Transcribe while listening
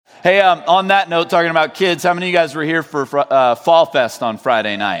Hey, on that note, talking about kids, how many of you guys were here for Fall Fest on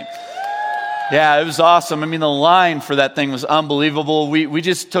Friday night? Yeah, it was awesome. I mean, the line for that thing was unbelievable. We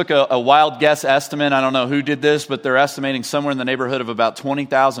just took a wild guess estimate. I don't know who did this, but they're estimating somewhere in the neighborhood of about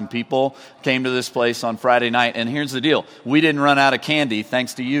 20,000 people came to this place on Friday night. And here's the deal. We didn't run out of candy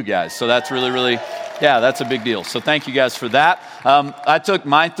thanks to you guys. So that's really, that's a big deal. So thank you guys for that. I took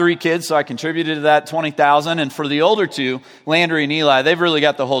my 3 kids, so I contributed to that 20,000. And for the older 2, Landry and Eli, they've really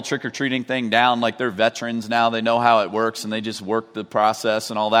got the whole trick-or-treating thing down. Like, they're veterans now. They know how it works, and they just work the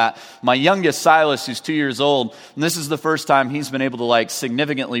process and all that. My youngest, Silas, who's 2 years old, and this is the first time he's been able to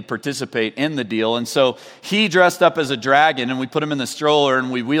significantly participate in the deal. And so he dressed up as a dragon, and we put him in the stroller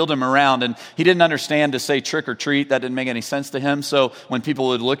and we wheeled him around, and he didn't understand to say trick or treat. That didn't make any sense to him. So when people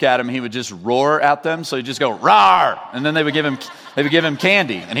would look at him, he would just roar at them. So he'd just go, "Rawr!" And then they would give him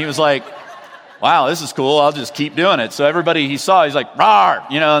candy. And he was like, "Wow, this is cool. I'll just keep doing it." So everybody he saw, he's like,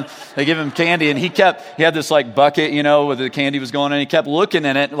 "Rawr!" They give him candy, and he had this bucket, where the candy was going in. He kept looking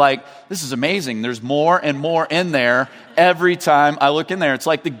in it like, "This is amazing. There's more and more in there every time I look in there." It's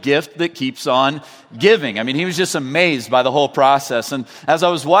like the gift that keeps on giving. I mean, he was just amazed by the whole process. And as I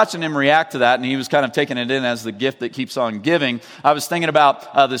was watching him react to that, and he was kind of taking it in as the gift that keeps on giving, I was thinking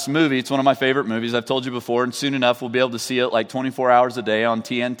about this movie. It's one of my favorite movies. I've told you before, and soon enough we'll be able to see it 24 hours a day on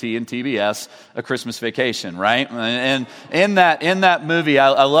TNT and TBS, A Christmas Vacation, right? And in that movie,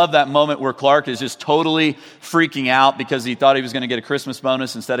 I love that moment where Clark is just totally freaking out because he thought he was going to get a Christmas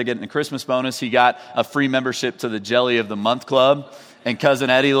bonus. Instead of getting a Christmas bonus, he got a free membership to the Jelly of the Month Club. And Cousin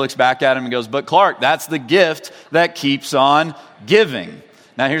Eddie looks back at him and goes, "But Clark, that's the gift that keeps on giving."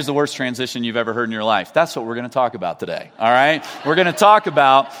 Now, here's the worst transition you've ever heard in your life. That's what we're going to talk about today, all right? We're going to talk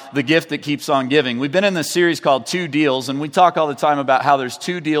about the gift that keeps on giving. We've been in this series called 2 Deals, and we talk all the time about how there's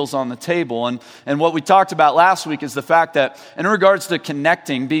 2 deals on the table. And what we talked about last week is the fact that in regards to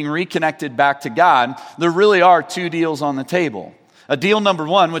connecting, being reconnected back to God, there really are 2 deals on the table. A deal number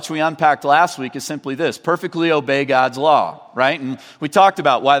 1, which we unpacked last week, is simply this: perfectly obey God's law, right? And we talked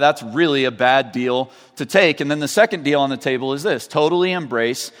about why that's really a bad deal to take. And then the second deal on the table is this: totally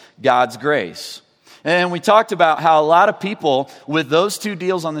embrace God's grace. And we talked about how a lot of people with those 2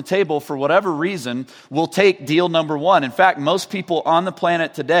 deals on the table, for whatever reason, will take deal number 1. In fact, most people on the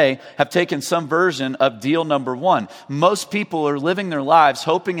planet today have taken some version of deal number 1. Most people are living their lives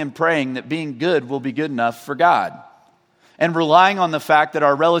hoping and praying that being good will be good enough for God, and relying on the fact that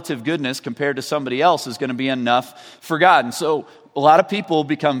our relative goodness compared to somebody else is going to be enough for God. And so a lot of people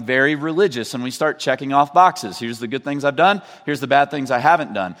become very religious, and we start checking off boxes. Here's the good things I've done. Here's the bad things I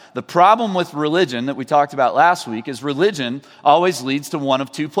haven't done. The problem with religion that we talked about last week is religion always leads to one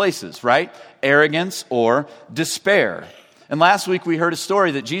of 2 places, right? Arrogance or despair. And last week we heard a story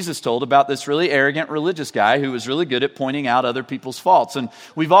that Jesus told about this really arrogant religious guy who was really good at pointing out other people's faults. And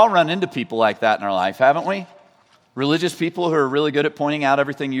we've all run into people like that in our life, haven't we? Religious people who are really good at pointing out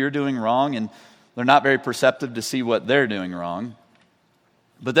everything you're doing wrong, and they're not very perceptive to see what they're doing wrong.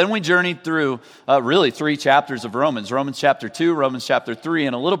 But then we journeyed through really 3 chapters of Romans. Romans chapter 2, Romans chapter 3,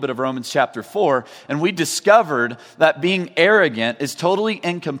 and a little bit of Romans chapter 4. And we discovered that being arrogant is totally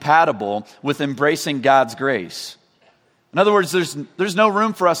incompatible with embracing God's grace. In other words, there's no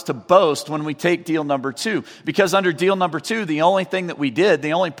room for us to boast when we take deal number 2. Because under deal number 2, the only thing that we did,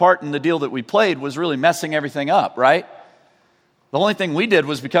 the only part in the deal that we played was really messing everything up, right? The only thing we did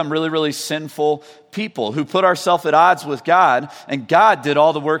was become really, really sinful people who put ourselves at odds with God, and God did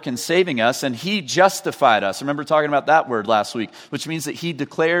all the work in saving us, and He justified us. I remember talking about that word last week, which means that He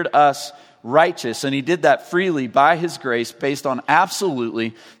declared us righteous, and He did that freely by His grace based on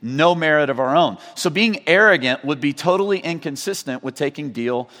absolutely no merit of our own. So being arrogant would be totally inconsistent with taking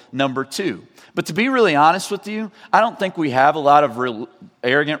deal number 2. But to be really honest with you, I don't think we have a lot of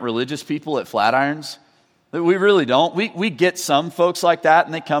arrogant religious people at Flatirons. We really don't. We get some folks like that,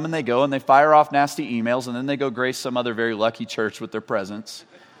 and they come and they go, and they fire off nasty emails, and then they go grace some other very lucky church with their presence,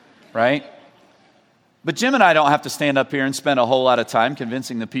 right? But Jim and I don't have to stand up here and spend a whole lot of time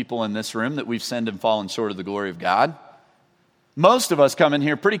convincing the people in this room that we've sinned and fallen short of the glory of God. Most of us come in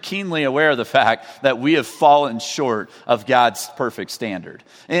here pretty keenly aware of the fact that we have fallen short of God's perfect standard.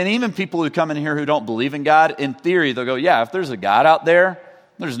 And even people who come in here who don't believe in God, in theory, they'll go, yeah, if there's a God out there,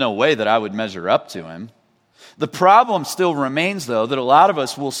 there's no way that I would measure up to Him. The problem still remains, though, that a lot of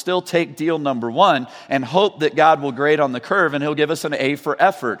us will still take deal number 1 and hope that God will grade on the curve and He'll give us an A for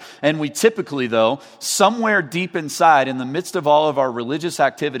effort. And we typically, though, somewhere deep inside, in the midst of all of our religious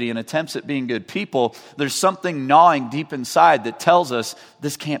activity and attempts at being good people, there's something gnawing deep inside that tells us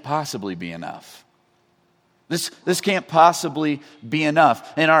this can't possibly be enough. This can't possibly be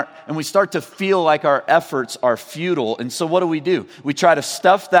enough. And we start to feel like our efforts are futile. And so what do? We try to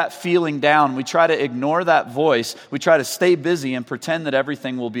stuff that feeling down. We try to ignore that voice. We try to stay busy and pretend that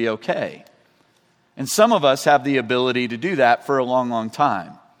everything will be okay. And some of us have the ability to do that for a long, long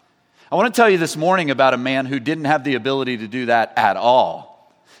time. I want to tell you this morning about a man who didn't have the ability to do that at all.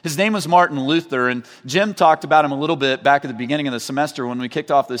 His name was Martin Luther, and Jim talked about him a little bit back at the beginning of the semester when we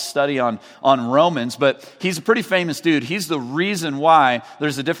kicked off this study on Romans, but he's a pretty famous dude. He's the reason why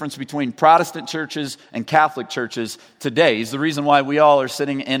there's a difference between Protestant churches and Catholic churches today. He's the reason why we all are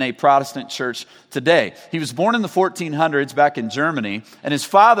sitting in a Protestant church today. He was born in the 1400s back in Germany, and his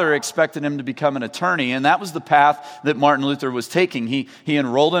father expected him to become an attorney, and that was the path that Martin Luther was taking. He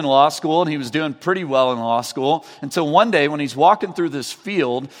enrolled in law school, and he was doing pretty well in law school, until one day when he's walking through this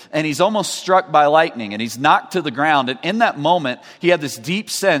field, and he's almost struck by lightning, and he's knocked to the ground. And in that moment, he had this deep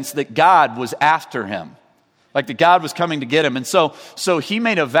sense that God was after him, like that God was coming to get him. And so he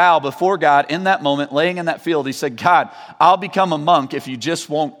made a vow before God in that moment, laying in that field. He said, God, I'll become a monk if you just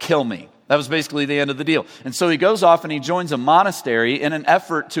won't kill me. That was basically the end of the deal. And so he goes off and he joins a monastery in an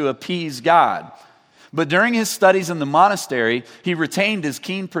effort to appease God. But during his studies in the monastery, he retained his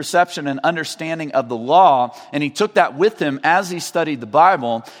keen perception and understanding of the law, and he took that with him as he studied the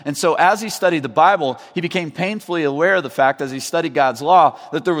Bible. And so as he studied the Bible, he became painfully aware of the fact, as he studied God's law,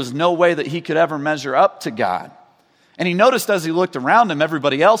 that there was no way that he could ever measure up to God. And he noticed as he looked around him,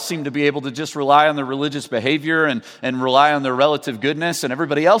 everybody else seemed to be able to just rely on their religious behavior and rely on their relative goodness, and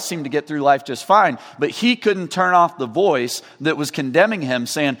everybody else seemed to get through life just fine. But he couldn't turn off the voice that was condemning him,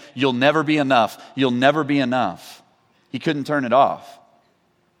 saying, you'll never be enough. You'll never be enough. He couldn't turn it off.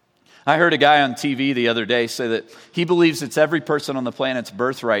 I heard a guy on TV the other day say that he believes it's every person on the planet's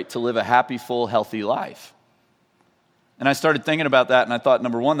birthright to live a happy, full, healthy life. And I started thinking about that, and I thought,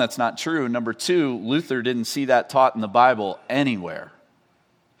 number one, that's not true. Number two, Luther didn't see that taught in the Bible anywhere.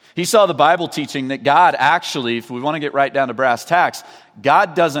 He saw the Bible teaching that God actually, if we want to get right down to brass tacks,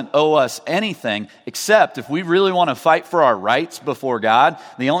 God doesn't owe us anything, except if we really want to fight for our rights before God,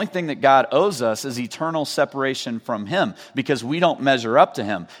 the only thing that God owes us is eternal separation from Him, because we don't measure up to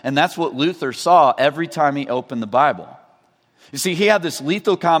Him. And that's what Luther saw every time he opened the Bible. You see, he had this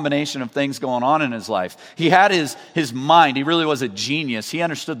lethal combination of things going on in his life. He had his mind. He really was a genius. He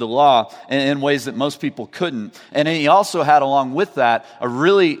understood the law in ways that most people couldn't. And he also had, along with that, a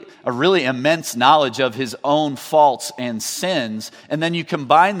really immense knowledge of his own faults and sins. And then you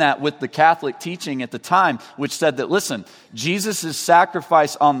combine that with the Catholic teaching at the time, which said that, listen, Jesus'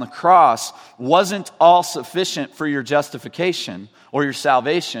 sacrifice on the cross wasn't all sufficient for your justification or your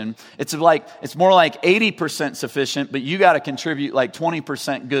salvation. It's more like 80% sufficient, but you got to contribute like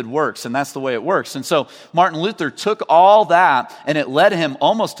 20% good works, and that's the way it works. And so Martin Luther took all that, and it led him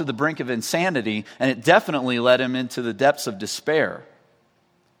almost to the brink of insanity, and it definitely led him into the depths of despair.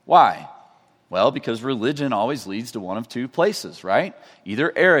 Why? Well, because religion always leads to one of two places, right?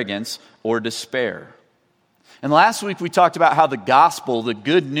 Either arrogance or despair. And last week we talked about how the gospel, the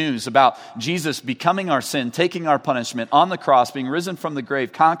good news about Jesus becoming our sin, taking our punishment on the cross, being risen from the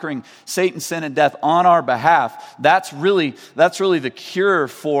grave, conquering Satan, sin, and death on our behalf, that's really the cure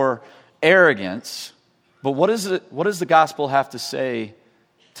for arrogance. But what does the gospel have to say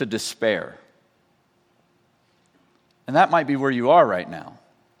to despair? And that might be where you are right now.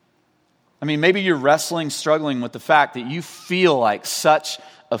 I mean, maybe you're struggling with the fact that you feel like such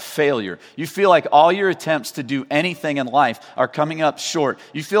a failure. You feel like all your attempts to do anything in life are coming up short.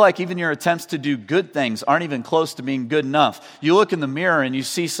 You feel like even your attempts to do good things aren't even close to being good enough. You look in the mirror and you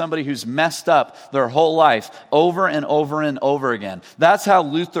see somebody who's messed up their whole life over and over and over again. That's how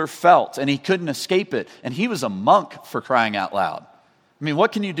Luther felt, and he couldn't escape it. And he was a monk, for crying out loud. I mean,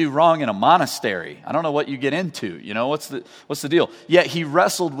 what can you do wrong in a monastery? I don't know what you get into. You know, what's the deal? Yet he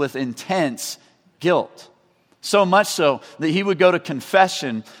wrestled with intense guilt. So much so that he would go to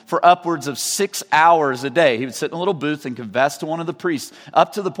confession for upwards of 6 hours a day. He would sit in a little booth and confess to one of the priests,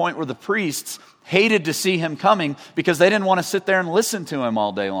 up to the point where the priests hated to see him coming because they didn't want to sit there and listen to him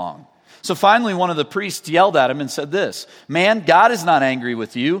all day long. So finally, one of the priests yelled at him and said this, "Man, God is not angry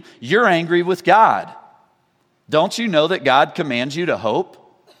with you. You're angry with God. Don't you know that God commands you to hope?"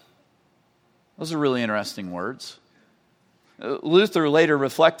 Those are really interesting words. Luther later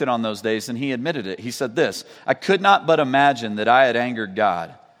reflected on those days, and he admitted it. He said this, "I could not but imagine that I had angered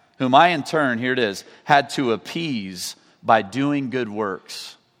God, whom I in turn," here it is, "had to appease by doing good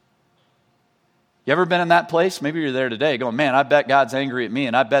works." You ever been in that place? Maybe you're there today going, "Man, I bet God's angry at me,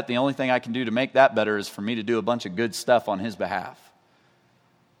 and I bet the only thing I can do to make that better is for me to do a bunch of good stuff on His behalf."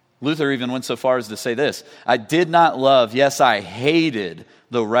 Luther even went so far as to say this: I did not love, yes, I hated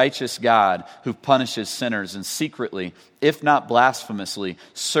the righteous God who punishes sinners, and secretly, if not blasphemously,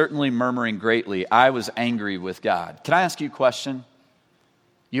 certainly murmuring greatly, I was angry with God. Can I ask you a question?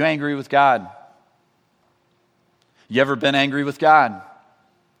 You angry with God? You ever been angry with God?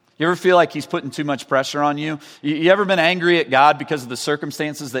 You ever feel like he's putting too much pressure on you? You ever been angry at God because of the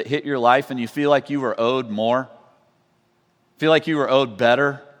circumstances that hit your life and you feel like you were owed more? Feel like you were owed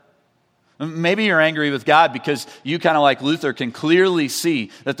better? Maybe you're angry with God because you, kind of like Luther, can clearly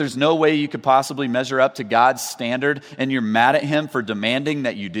see that there's no way you could possibly measure up to God's standard, and you're mad at him for demanding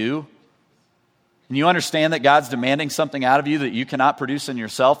that you do. And you understand that God's demanding something out of you that you cannot produce in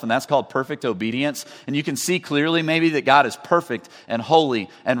yourself, and that's called perfect obedience. And you can see clearly maybe that God is perfect and holy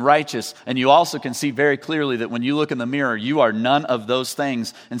and righteous. And you also can see very clearly that when you look in the mirror, you are none of those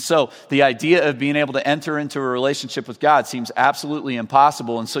things. And so the idea of being able to enter into a relationship with God seems absolutely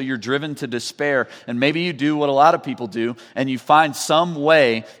impossible. And so you're driven to despair. And maybe you do what a lot of people do, and you find some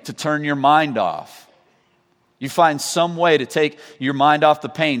way to turn your mind off. You find some way to take your mind off the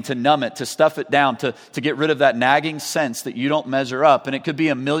pain, to numb it, to stuff it down, to get rid of that nagging sense that you don't measure up. And it could be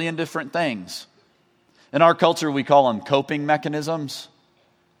a million different things. In our culture, we call them coping mechanisms,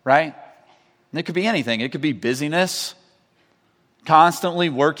 right? And it could be anything. It could be busyness, constantly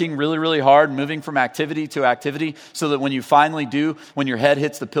working really, really hard, moving from activity to activity, so that when you finally do, when your head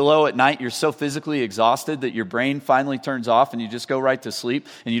hits the pillow at night, you're so physically exhausted that your brain finally turns off and you just go right to sleep,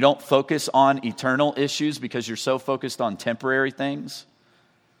 and you don't focus on eternal issues because you're so focused on temporary things.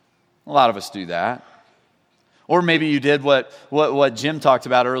 A lot of us do that. Or maybe you did what Jim talked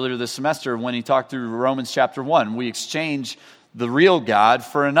about earlier this semester when he talked through Romans chapter 1. We exchange the real God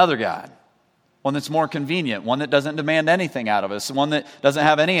for another God. One that's more convenient, one that doesn't demand anything out of us, one that doesn't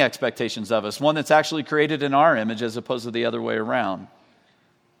have any expectations of us, one that's actually created in our image as opposed to the other way around.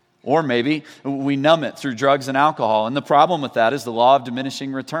 Or maybe we numb it through drugs and alcohol. And the problem with that is the law of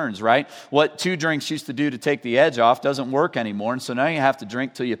diminishing returns, right? What 2 drinks used to do to take the edge off doesn't work anymore. And so now you have to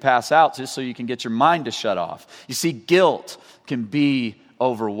drink till you pass out just so you can get your mind to shut off. You see, guilt can be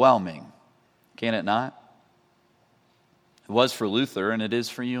overwhelming. Can it not? It was for Luther, and it is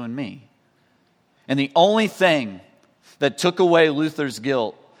for you and me. And the only thing that took away Luther's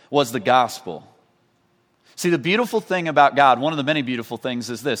guilt was the gospel. See, the beautiful thing about God, one of the many beautiful things,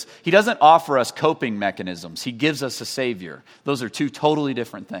 is this: he doesn't offer us coping mechanisms. He gives us a Savior. Those are 2 totally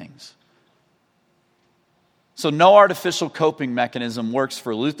different things. So no artificial coping mechanism works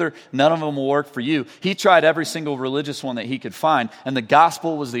for Luther. None of them will work for you. He tried every single religious one that he could find, and the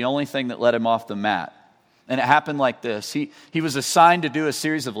gospel was the only thing that let him off the mat. And it happened like this. He was assigned to do a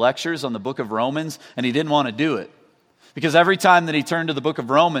series of lectures on the book of Romans, and he didn't want to do it. Because every time that he turned to the book of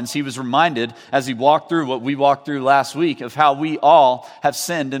Romans, he was reminded, as he walked through what we walked through last week, of how we all have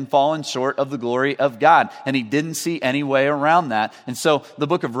sinned and fallen short of the glory of God. And he didn't see any way around that. And so the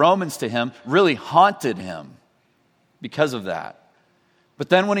book of Romans to him really haunted him because of that. But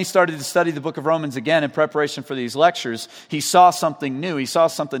then when he started to study the book of Romans again in preparation for these lectures, he saw something new. He saw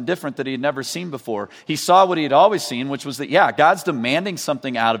something different that he had never seen before. He saw what he had always seen, which was that, yeah, God's demanding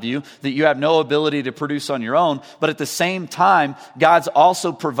something out of you that you have no ability to produce on your own. But at the same time, God's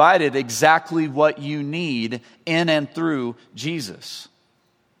also provided exactly what you need in and through Jesus.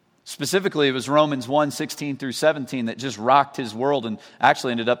 Specifically, it was Romans 1:16 through 17 that just rocked his world and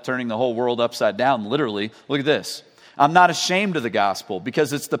actually ended up turning the whole world upside down, literally. Look at this. I'm not ashamed of the gospel,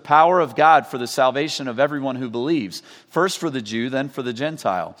 because it's the power of God for the salvation of everyone who believes, first for the Jew, then for the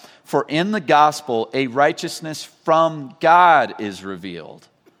Gentile. For in the gospel, a righteousness from God is revealed,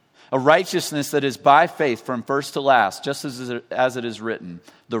 a righteousness that is by faith from first to last, just as it is written,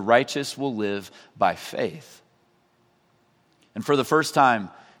 the righteous will live by faith. And for the first time,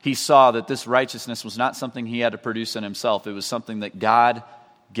 he saw that this righteousness was not something he had to produce in himself. It was something that God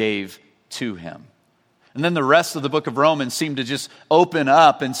gave to him. And then the rest of the book of Romans seemed to just open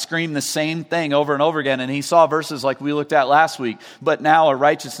up and scream the same thing over and over again. And he saw verses like we looked at last week. But now a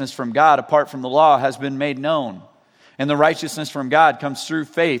righteousness from God apart from the law has been made known. And the righteousness from God comes through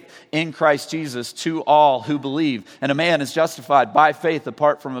faith in Christ Jesus to all who believe. And a man is justified by faith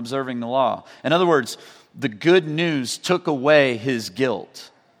apart from observing the law. In other words, the good news took away his guilt.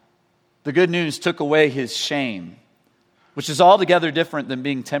 The good news took away his shame, which is altogether different than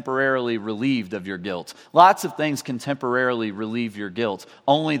being temporarily relieved of your guilt. Lots of things can temporarily relieve your guilt.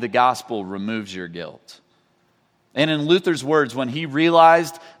 Only the gospel removes your guilt. And in Luther's words, when he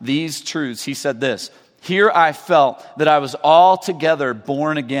realized these truths, he said this: "Here I felt that I was altogether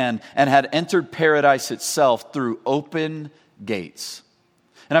born again and had entered paradise itself through open gates."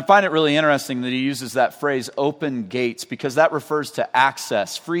 And I find it really interesting that he uses that phrase, open gates, because that refers to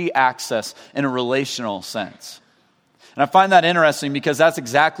access, free access in a relational sense. And I find that interesting because that's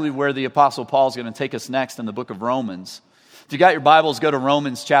exactly where the Apostle Paul is going to take us next in the book of Romans. If you got your Bibles, go to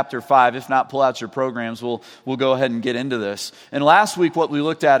Romans chapter 5. If not, pull out your programs. We'll go ahead and get into this. And last week, what we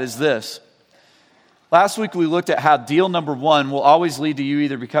looked at is this. Last week, we looked at how deal number one will always lead to you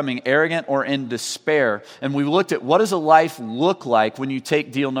either becoming arrogant or in despair. And we looked at what does a life look like when you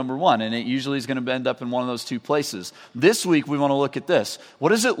take deal number one. And it usually is going to end up in one of those two places. This week, we want to look at this. What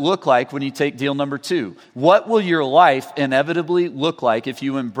does it look like when you take deal number two? What will your life inevitably look like if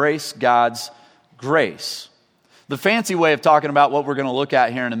you embrace God's grace? The fancy way of talking about what we're going to look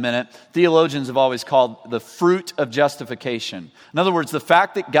at here in a minute, theologians have always called the fruit of justification. In other words, the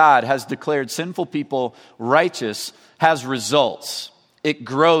fact that God has declared sinful people righteous has results. It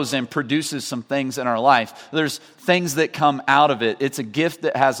grows and produces some things in our life. There's things that come out of it. It's a gift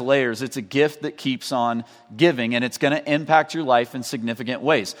that has layers. It's a gift that keeps on giving, and it's going to impact your life in significant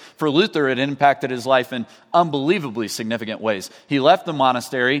ways. For Luther, it impacted his life in unbelievably significant ways. He left the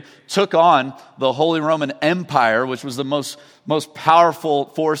monastery, took on the Holy Roman Empire, which was the most powerful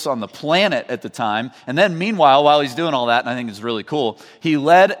force on the planet at the time. And then meanwhile, while he's doing all that, and I think it's really cool, he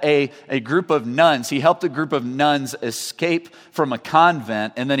led a group of nuns. He helped a group of nuns escape from a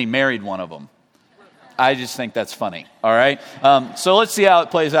convent, and then he married one of them. I just think that's funny, all right? So let's see how it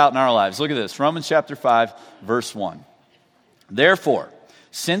plays out in our lives. Look at this, Romans chapter 5, verse 1. Therefore,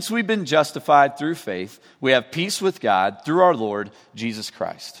 since we've been justified through faith, we have peace with God through our Lord Jesus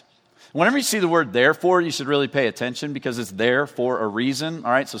Christ. Whenever you see the word therefore, you should really pay attention because it's there for a reason.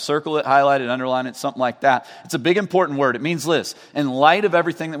 All right, so circle it, highlight it, underline it, something like that. It's a big important word. It means this. In light of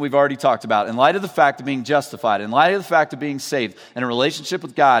everything that we've already talked about, in light of the fact of being justified, in light of the fact of being saved, and a relationship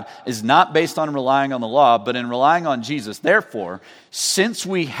with God is not based on relying on the law, but in relying on Jesus. Therefore, since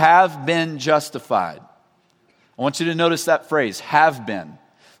we have been justified, I want you to notice that phrase, have been.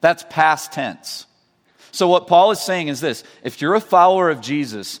 That's past tense. So what Paul is saying is this. If you're a follower of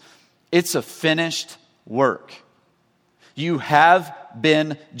Jesus, it's a finished work. You have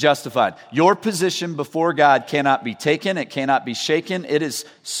been justified. Your position before God cannot be taken. It cannot be shaken. It is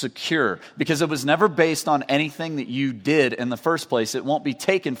secure because it was never based on anything that you did in the first place. It won't be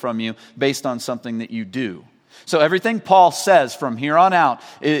taken from you based on something that you do. So everything Paul says from here on out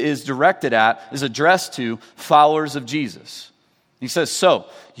is addressed to followers of Jesus. He says, so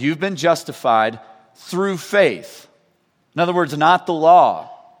you've been justified through faith. In other words, not the law.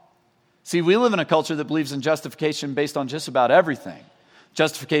 See, we live in a culture that believes in justification based on just about everything.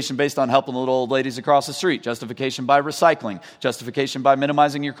 Justification based on helping the little old ladies across the street. Justification by recycling. Justification by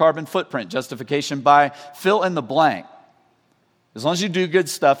minimizing your carbon footprint. Justification by fill in the blank. As long as you do good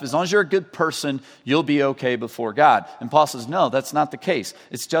stuff, as long as you're a good person, you'll be okay before God. And Paul says, no, that's not the case.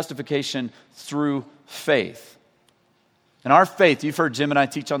 It's justification through faith. And our faith, you've heard Jim and I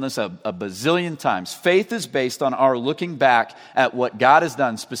teach on this a bazillion times. Faith is based on our looking back at what God has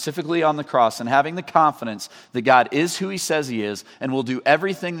done, specifically on the cross, and having the confidence that God is who he says he is and will do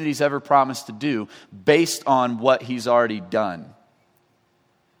everything that he's ever promised to do based on what he's already done.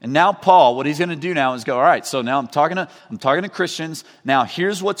 And now Paul, what he's going to do now is go, all right, so now I'm talking to Christians. Now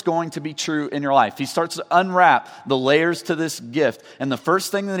here's what's going to be true in your life. He starts to unwrap the layers to this gift. And the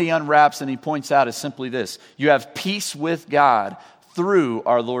first thing that he unwraps and he points out is simply this. You have peace with God through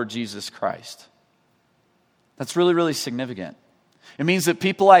our Lord Jesus Christ. That's really, really significant. It means that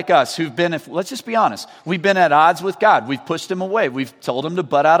people like us who've been, let's just be honest, we've been at odds with God. We've pushed him away. We've told him to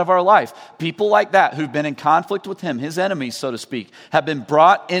butt out of our life. People like that who've been in conflict with him, his enemies, so to speak, have been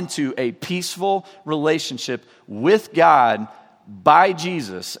brought into a peaceful relationship with God by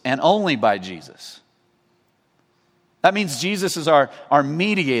Jesus and only by Jesus. That means Jesus is our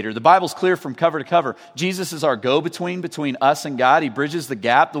mediator. The Bible's clear from cover to cover. Jesus is our go-between between us and God. He bridges the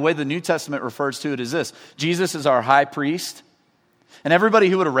gap. The way the New Testament refers to it is this. Jesus is our high priest. And everybody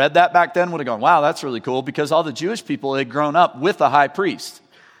who would have read that back then would have gone, wow, that's really cool, because all the Jewish people had grown up with a high priest.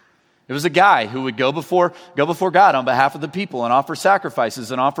 It was a guy who would go before God on behalf of the people and offer sacrifices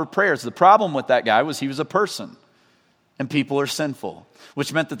and offer prayers. The problem with that guy was he was a person, and people are sinful,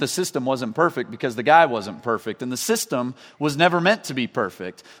 which meant that the system wasn't perfect because the guy wasn't perfect, and the system was never meant to be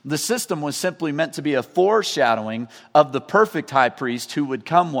perfect. The system was simply meant to be a foreshadowing of the perfect high priest who would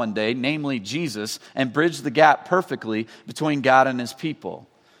come one day, namely Jesus, and bridge the gap perfectly between God and his people.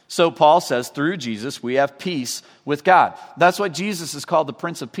 So Paul says, through Jesus, we have peace with God. That's why Jesus is called the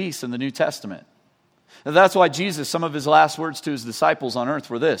Prince of Peace in the New Testament. And that's why Jesus, some of his last words to his disciples on earth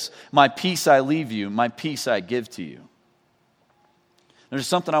were this, my peace I leave you, my peace I give to you. There's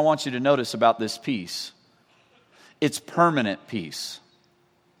something I want you to notice about this peace. It's permanent peace.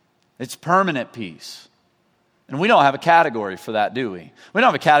 It's permanent peace. And we don't have a category for that, do we? We don't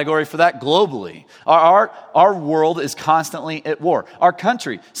have a category for that globally. Our world is constantly at war. Our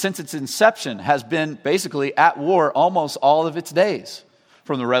country, since its inception, has been basically at war almost all of its days.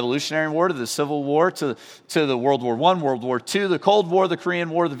 From the Revolutionary War to the Civil War to the World War I, World War II, the Cold War, the Korean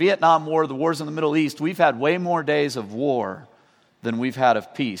War, the Vietnam War, the wars in the Middle East, we've had way more days of war than we've had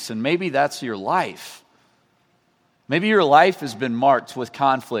of peace. And maybe that's your life. Maybe your life has been marked with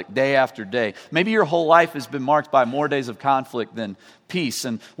conflict day after day. Maybe your whole life has been marked by more days of conflict than peace.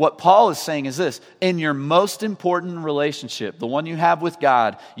 And what Paul is saying is this: in your most important relationship, the one you have with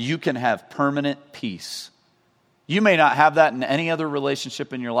God, you can have permanent peace. You may not have that in any other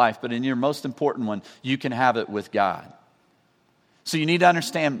relationship in your life, but in your most important one, you can have it with God. So you need to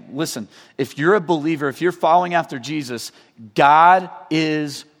understand, listen, if you're a believer, if you're following after Jesus, God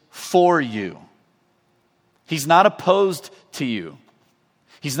is for you. He's not opposed to you.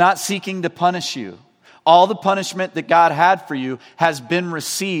 He's not seeking to punish you. All the punishment that God had for you has been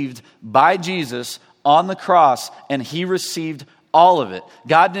received by Jesus on the cross, and he received all of it.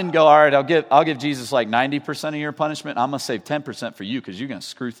 God didn't go, all right, I'll give Jesus like 90% of your punishment. I'm going to save 10% for you because you're going to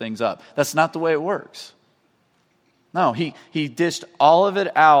screw things up. That's not the way it works. No, he dished all of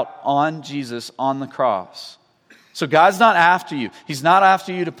it out on Jesus on the cross. So God's not after you. He's not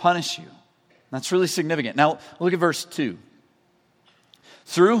after you to punish you. That's really significant. Now, look at verse 2.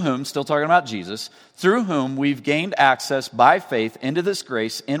 Through whom, still talking about Jesus, through whom we've gained access by faith into this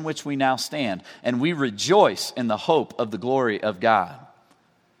grace in which we now stand, and we rejoice in the hope of the glory of God.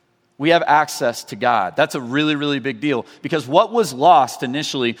 We have access to God. That's a really, really big deal, because what was lost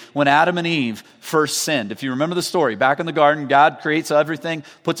initially when Adam and Eve first sinned? If you remember the story, back in the garden, God creates everything,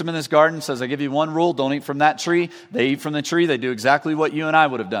 puts them in this garden, says, I give you one rule, don't eat from that tree. They eat from the tree, they do exactly what you and I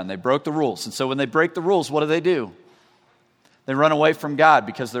would have done. They broke the rules. And so when they break the rules, what do? They run away from God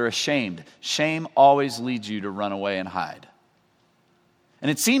because they're ashamed. Shame always leads you to run away and hide. And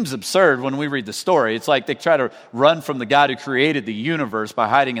it seems absurd when we read the story. It's like they try to run from the God who created the universe by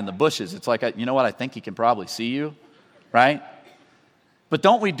hiding in the bushes. It's like, you know what, I think he can probably see you, right? But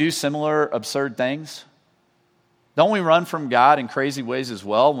don't we do similar absurd things? Don't we run from God in crazy ways as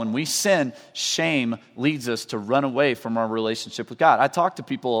well? When we sin, shame leads us to run away from our relationship with God. I talk to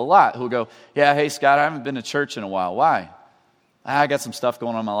people a lot who go, yeah, hey, Scott, I haven't been to church in a while. Why? I got some stuff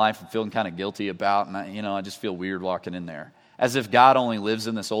going on in my life I'm feeling kind of guilty about, and I just feel weird walking in there. As if God only lives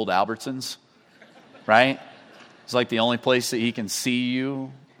in this old Albertsons, right? It's like the only place that he can see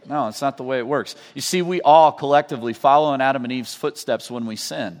you. No, it's not the way it works. You see, we all collectively follow in Adam and Eve's footsteps when we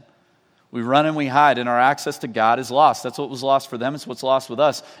sin. We run and we hide, and our access to God is lost. That's what was lost for them. It's what's lost with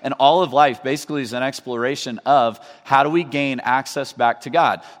us. And all of life basically is an exploration of how do we gain access back to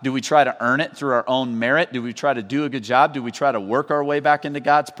God? Do we try to earn it through our own merit? Do we try to do a good job? Do we try to work our way back into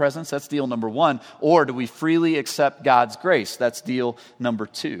God's presence? That's deal number one. Or do we freely accept God's grace? That's deal number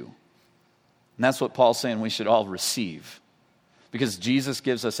two. And that's what Paul's saying we should all receive. Because Jesus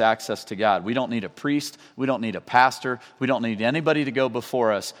gives us access to God. We don't need a priest. We don't need a pastor. We don't need anybody to go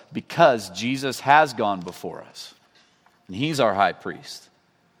before us, because Jesus has gone before us. And he's our high priest.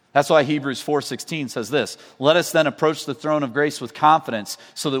 That's why Hebrews 4:16 says this: let us then approach the throne of grace with confidence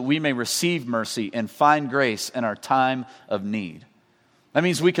so that we may receive mercy and find grace in our time of need. That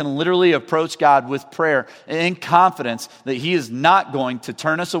means we can literally approach God with prayer in confidence that he is not going to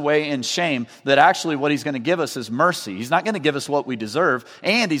turn us away in shame, that actually what he's going to give us is mercy. He's not going to give us what we deserve,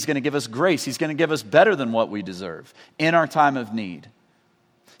 and he's going to give us grace. He's going to give us better than what we deserve in our time of need.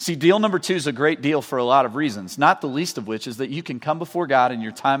 See, deal number two is a great deal for a lot of reasons, not the least of which is that you can come before God in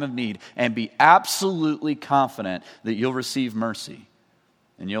your time of need and be absolutely confident that you'll receive mercy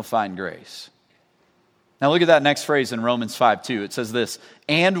and you'll find grace. Now look at that next phrase in Romans 5:2. It says this: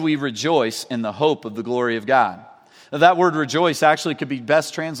 and we rejoice in the hope of the glory of God. Now, that word rejoice actually could be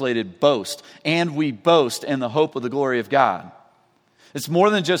best translated boast. And we boast in the hope of the glory of God. It's more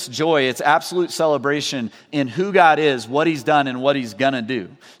than just joy. It's absolute celebration in who God is, what he's done, and what he's going to do.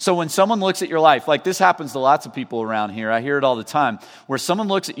 So when someone looks at your life, like this happens to lots of people around here, I hear it all the time, where someone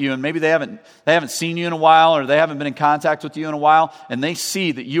looks at you and maybe they haven't seen you in a while, or they haven't been in contact with you in a while, and they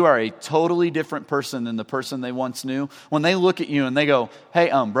see that you are a totally different person than the person they once knew. When they look at you and they go,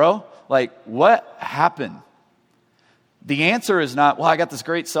 hey, bro, like what happened? The answer is not, well, I got this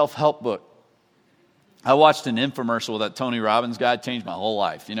great self-help book. I watched an infomercial with that Tony Robbins guy. It changed my whole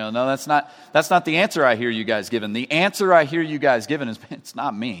life. No, that's not the answer I hear you guys giving. The answer I hear you guys giving is, it's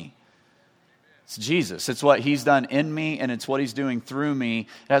not me. It's Jesus. It's what he's done in me, and it's what he's doing through me.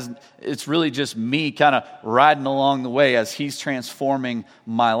 It's really just me kind of riding along the way as he's transforming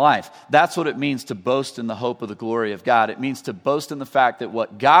my life. That's what it means to boast in the hope of the glory of God. It means to boast in the fact that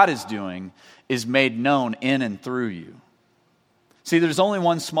what God is doing is made known in and through you. See, there's only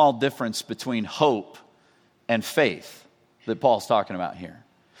one small difference between hope and faith that Paul's talking about here.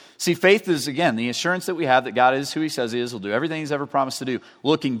 See, faith is, again, the assurance that we have that God is who he says he is, will do everything he's ever promised to do,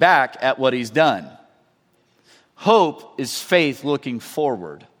 looking back at what he's done. Hope is faith looking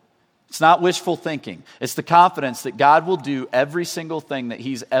forward. It's not wishful thinking. It's the confidence that God will do every single thing that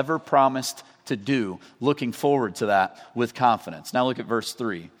he's ever promised to do, looking forward to that with confidence. Now look at verse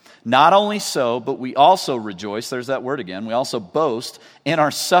 3. Not only so, but we also rejoice, there's that word again, we also boast in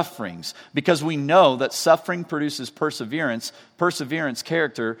our sufferings, because we know that suffering produces perseverance, perseverance,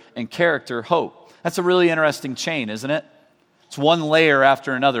 character, and character, hope. That's a really interesting chain, isn't it? It's one layer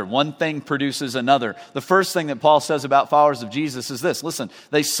after another. One thing produces another. The first thing that Paul says about followers of Jesus is this. Listen,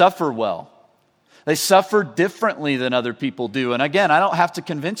 they suffer well. They suffer differently than other people do. And again, I don't have to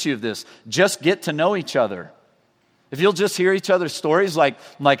convince you of this. Just get to know each other. If you'll just hear each other's stories, like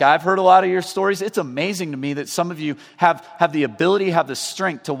I've heard a lot of your stories, it's amazing to me that some of you have the ability, have the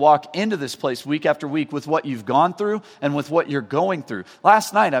strength to walk into this place week after week with what you've gone through and with what you're going through.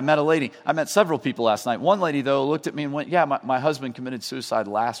 Last night, I met several people last night. One lady, though, looked at me and went, yeah, my husband committed suicide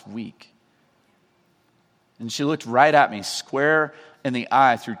last week. And she looked right at me, square in the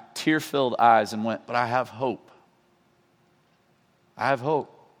eye, through tear-filled eyes, and went, but I have hope. I have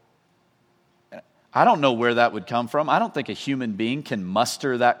hope. I don't know where that would come from. I don't think a human being can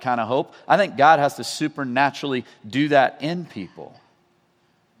muster that kind of hope. I think God has to supernaturally do that in people.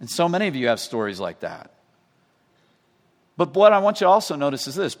 And so many of you have stories like that. But what I want you to also notice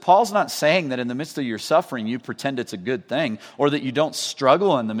is this. Paul's not saying that in the midst of your suffering you pretend it's a good thing, or that you don't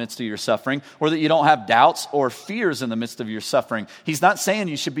struggle in the midst of your suffering, or that you don't have doubts or fears in the midst of your suffering. He's not saying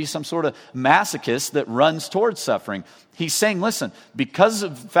you should be some sort of masochist that runs towards suffering. He's saying, listen, because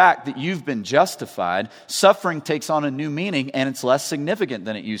of the fact that you've been justified, suffering takes on a new meaning and it's less significant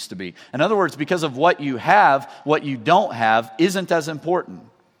than it used to be. In other words, because of what you have, what you don't have isn't as important.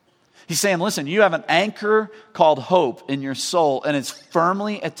 He's saying, listen, you have an anchor called hope in your soul, and it's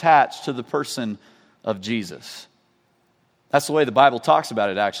firmly attached to the person of Jesus. That's the way the Bible talks about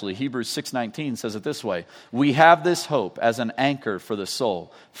it, actually. Hebrews 6:19 says it this way. We have this hope as an anchor for the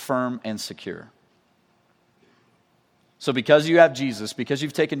soul, firm and secure. So because you have Jesus, because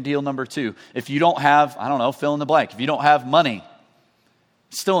you've taken deal number 2, if you don't have, fill in the blank. If you don't have money,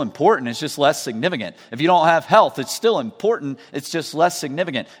 it's still important, it's just less significant. If you don't have health, it's still important, it's just less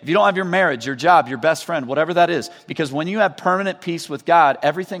significant. If you don't have your marriage, your job, your best friend, whatever that is, because when you have permanent peace with God,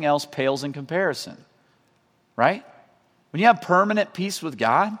 everything else pales in comparison, right? When you have permanent peace with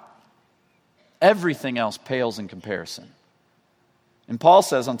God, everything else pales in comparison. And Paul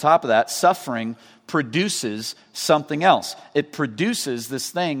says on top of that, suffering produces something else. It produces this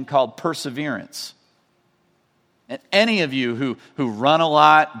thing called perseverance. And any of you who run a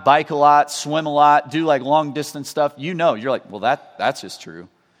lot, bike a lot, swim a lot, do like long distance stuff, you're like, well, that's just true.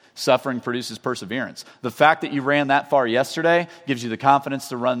 Suffering produces perseverance. The fact that you ran that far yesterday gives you the confidence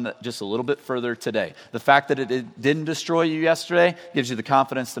to run just a little bit further today. The fact that it didn't destroy you yesterday gives you the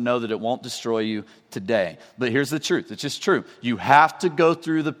confidence to know that it won't destroy you today. But here's the truth. It's just true. You have to go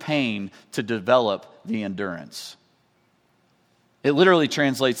through the pain to develop the endurance. It literally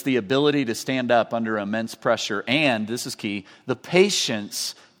translates the ability to stand up under immense pressure and, this is key, the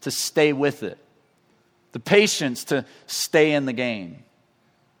patience to stay with it. The patience to stay in the game.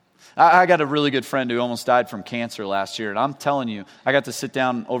 I got a really good friend who almost died from cancer last year, and I'm telling you, I got to sit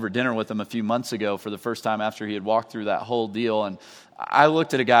down over dinner with him a few months ago for the first time after he had walked through that whole deal, and I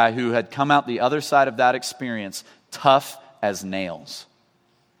looked at a guy who had come out the other side of that experience tough as nails.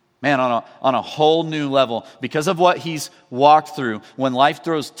 Man, on a whole new level, because of what he's walked through, when life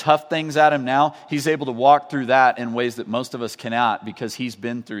throws tough things at him now, he's able to walk through that in ways that most of us cannot because he's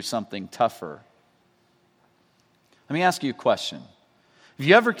been through something tougher. Let me ask you a question. Have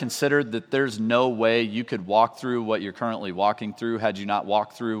you ever considered that there's no way you could walk through what you're currently walking through had you not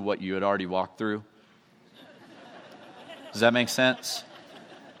walked through what you had already walked through? Does that make sense?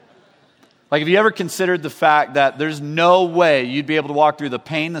 Like, have you ever considered the fact that there's no way you'd be able to walk through the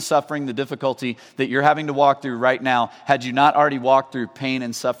pain, the suffering, the difficulty that you're having to walk through right now had you not already walked through pain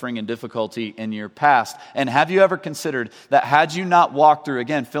and suffering and difficulty in your past? And have you ever considered that had you not walked through,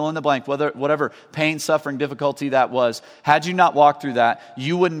 again, fill in the blank, whatever pain, suffering, difficulty that was, had you not walked through that,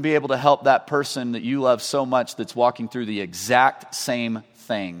 you wouldn't be able to help that person that you love so much that's walking through the exact same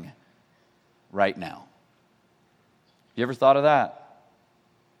thing right now? You ever thought of that?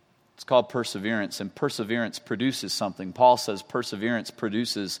 It's called perseverance, and perseverance produces something. Paul says perseverance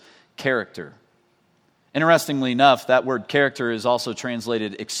produces character. Interestingly enough, that word character is also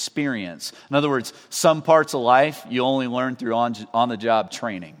translated experience. In other words, some parts of life you only learn through on-the-job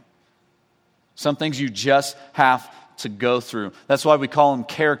training. Some things you just have to go through. That's why we call them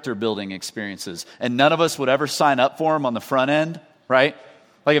character building experiences. And none of us would ever sign up for them on the front end, right?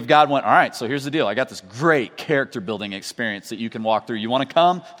 Like if God went, all right, so here's the deal. I got this great character building experience that you can walk through. You want to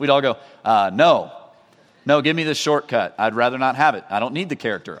come? We'd all go, no, give me the shortcut. I'd rather not have it. I don't need the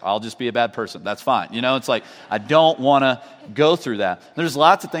character. I'll just be a bad person. That's fine. It's like, I don't want to go through that. There's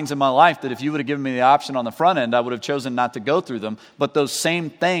lots of things in my life that if you would have given me the option on the front end, I would have chosen not to go through them. But those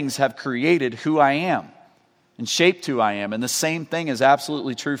same things have created who I am and shaped who I am. And the same thing is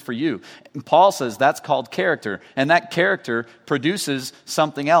absolutely true for you. And Paul says that's called character. And that character produces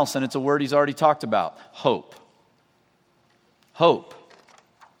something else. And it's a word he's already talked about. Hope. Hope.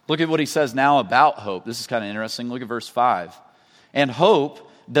 Look at what he says now about hope. This is kind of interesting. Look at verse 5. And hope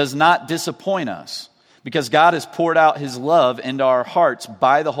does not disappoint us, because God has poured out his love into our hearts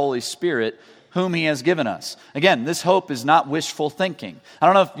by the Holy Spirit, whom he has given us. Again, this hope is not wishful thinking. I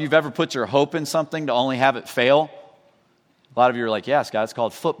don't know if you've ever put your hope in something to only have it fail. A lot of you are like, yes, God, it's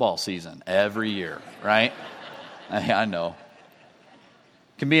called football season every year, right? I know.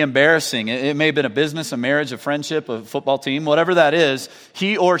 It can be embarrassing. It may have been a business, a marriage, a friendship, a football team, whatever that is.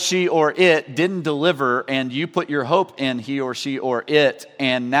 He or she or it didn't deliver, and you put your hope in he or she or it,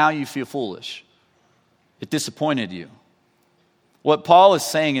 and now you feel foolish. It disappointed you. What Paul is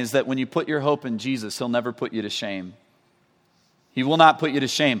saying is that when you put your hope in Jesus, he'll never put you to shame. He will not put you to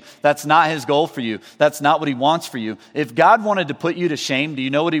shame. That's not his goal for you. That's not what he wants for you. If God wanted to put you to shame, do you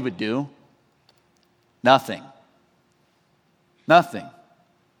know what he would do? Nothing. Nothing.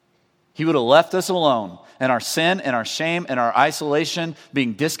 He would have left us alone and our sin and our shame and our isolation,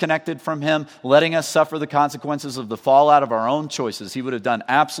 being disconnected from him, letting us suffer the consequences of the fallout of our own choices. He would have done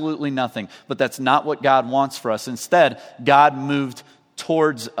absolutely nothing, but that's not what God wants for us. Instead, God moved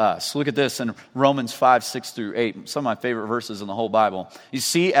towards us. Look at this in Romans 5, 6 through 8, some of my favorite verses in the whole Bible. You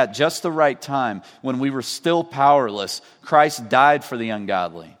see, at just the right time, when we were still powerless, Christ died for the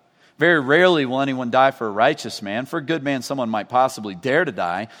ungodly. Very rarely will anyone die for a righteous man. For a good man, someone might possibly dare to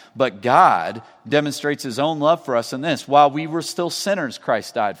die. But God demonstrates his own love for us in this: while we were still sinners,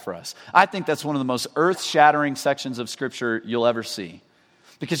 Christ died for us. I think that's one of the most earth-shattering sections of Scripture you'll ever see.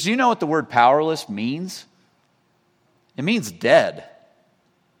 Because you know what the word powerless means? It means dead.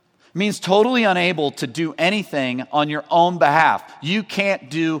 It means totally unable to do anything on your own behalf. You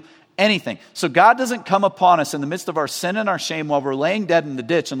can't do anything. So God doesn't come upon us in the midst of our sin and our shame while we're laying dead in the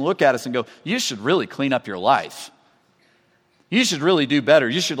ditch and look at us and go, you should really clean up your life. You should really do better.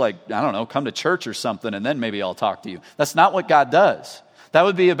 You should come to church or something and then maybe I'll talk to you. That's not what God does. That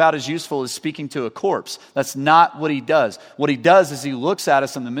would be about as useful as speaking to a corpse. That's not what he does. What he does is he looks at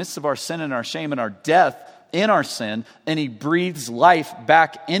us in the midst of our sin and our shame and our death in our sin, and he breathes life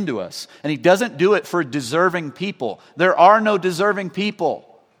back into us. And he doesn't do it for deserving people. There are no deserving people.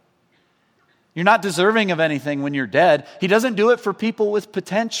 You're not deserving of anything when you're dead. He doesn't do it for people with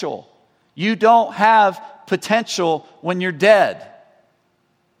potential. You don't have potential when you're dead.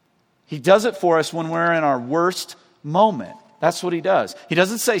 He does it for us when we're in our worst moment. That's what he does. He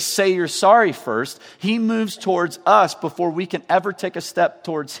doesn't say you're sorry first. He moves towards us before we can ever take a step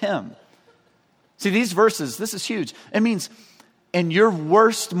towards him. See, these verses, this is huge. It means in your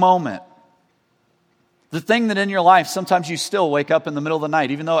worst moment, the thing that in your life, sometimes you still wake up in the middle of the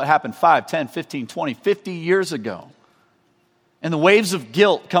night, even though it happened 5, 10, 15, 20, 50 years ago. And the waves of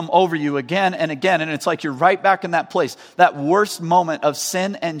guilt come over you again and again. And it's like you're right back in that place. That worst moment of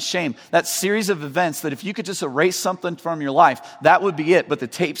sin and shame. That series of events that if you could just erase something from your life, that would be it. But the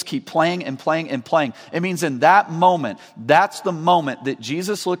tapes keep playing and playing and playing. It means in that moment, that's the moment that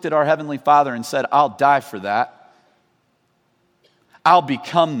Jesus looked at our Heavenly Father and said, I'll die for that. I'll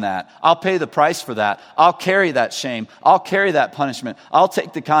become that. I'll pay the price for that. I'll carry that shame. I'll carry that punishment. I'll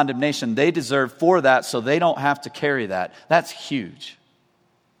take the condemnation they deserve for that so they don't have to carry that. That's huge.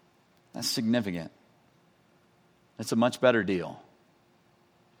 That's significant. It's a much better deal.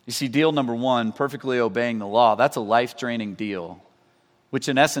 You see, deal number one, perfectly obeying the law, that's a life-draining deal, which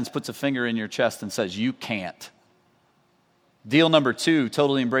in essence puts a finger in your chest and says, you can't. Deal number two,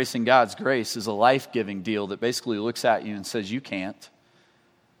 totally embracing God's grace, is a life-giving deal that basically looks at you and says, you can't,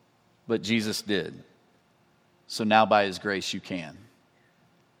 but Jesus did. So now by his grace, you can.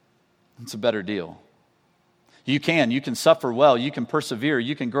 It's a better deal. You can suffer well, you can persevere,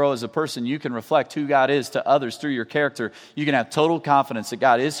 you can grow as a person, you can reflect who God is to others through your character. You can have total confidence that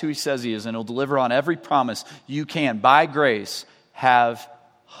God is who he says he is and he'll deliver on every promise. You can, by grace, have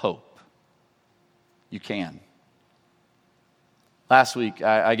hope? You can. Last week,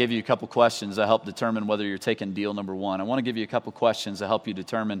 I gave you a couple questions that help determine whether you're taking deal number 1. I want to give you a couple questions that help you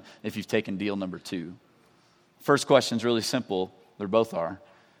determine if you've taken deal number 2. First question is really simple. They both are.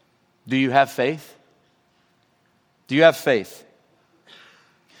 Do you have faith? Do you have faith?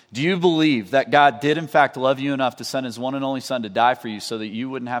 Do you believe that God did in fact love you enough to send his one and only Son to die for you so that you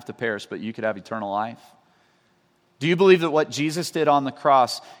wouldn't have to perish, but you could have eternal life? Do you believe that what Jesus did on the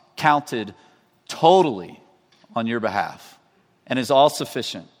cross counted totally on your behalf and is all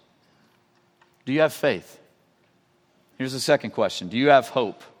sufficient? Do you have faith? Here's the second question. Do you have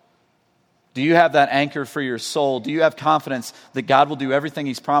hope? Do you have that anchor for your soul? Do you have confidence that God will do everything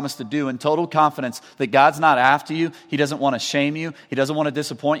he's promised to do, and total confidence that God's not after you, he doesn't want to shame you, he doesn't want to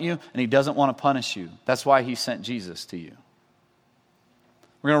disappoint you, and he doesn't want to punish you? That's why he sent Jesus to you.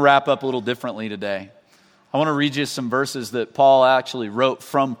 We're going to wrap up a little differently today. I want to read you some verses that Paul actually wrote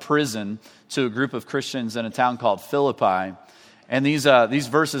from prison to a group of Christians in a town called Philippi. And these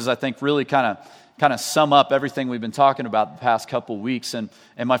verses, I think, really kind of sum up everything we've been talking about the past couple weeks. And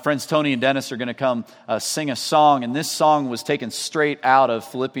my friends Tony and Dennis are going to come sing a song. And this song was taken straight out of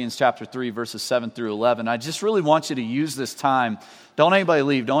Philippians chapter 3, verses 7 through 11. I just really want you to use this time. Don't anybody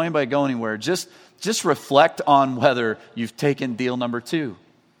leave. Don't anybody go anywhere. Just reflect on whether you've taken deal number 2.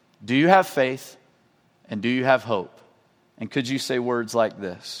 Do you have faith? And do you have hope? And could you say words like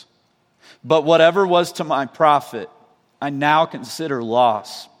this? But whatever was to my profit, I now consider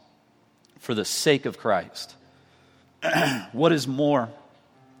loss for the sake of Christ. What is more,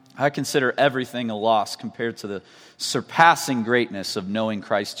 I consider everything a loss compared to the surpassing greatness of knowing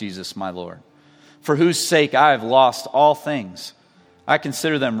Christ Jesus my Lord, for whose sake I have lost all things. I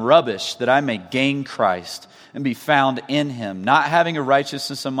consider them rubbish, that I may gain Christ and be found in him, not having a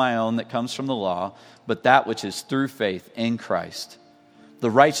righteousness of my own that comes from the law, but that which is through faith in Christ,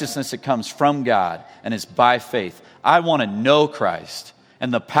 the righteousness that comes from God and is by faith. I want to know Christ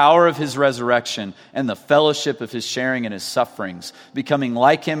and the power of his resurrection and the fellowship of his sharing in his sufferings, becoming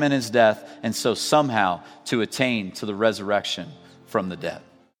like him in his death, and so somehow to attain to the resurrection from the dead.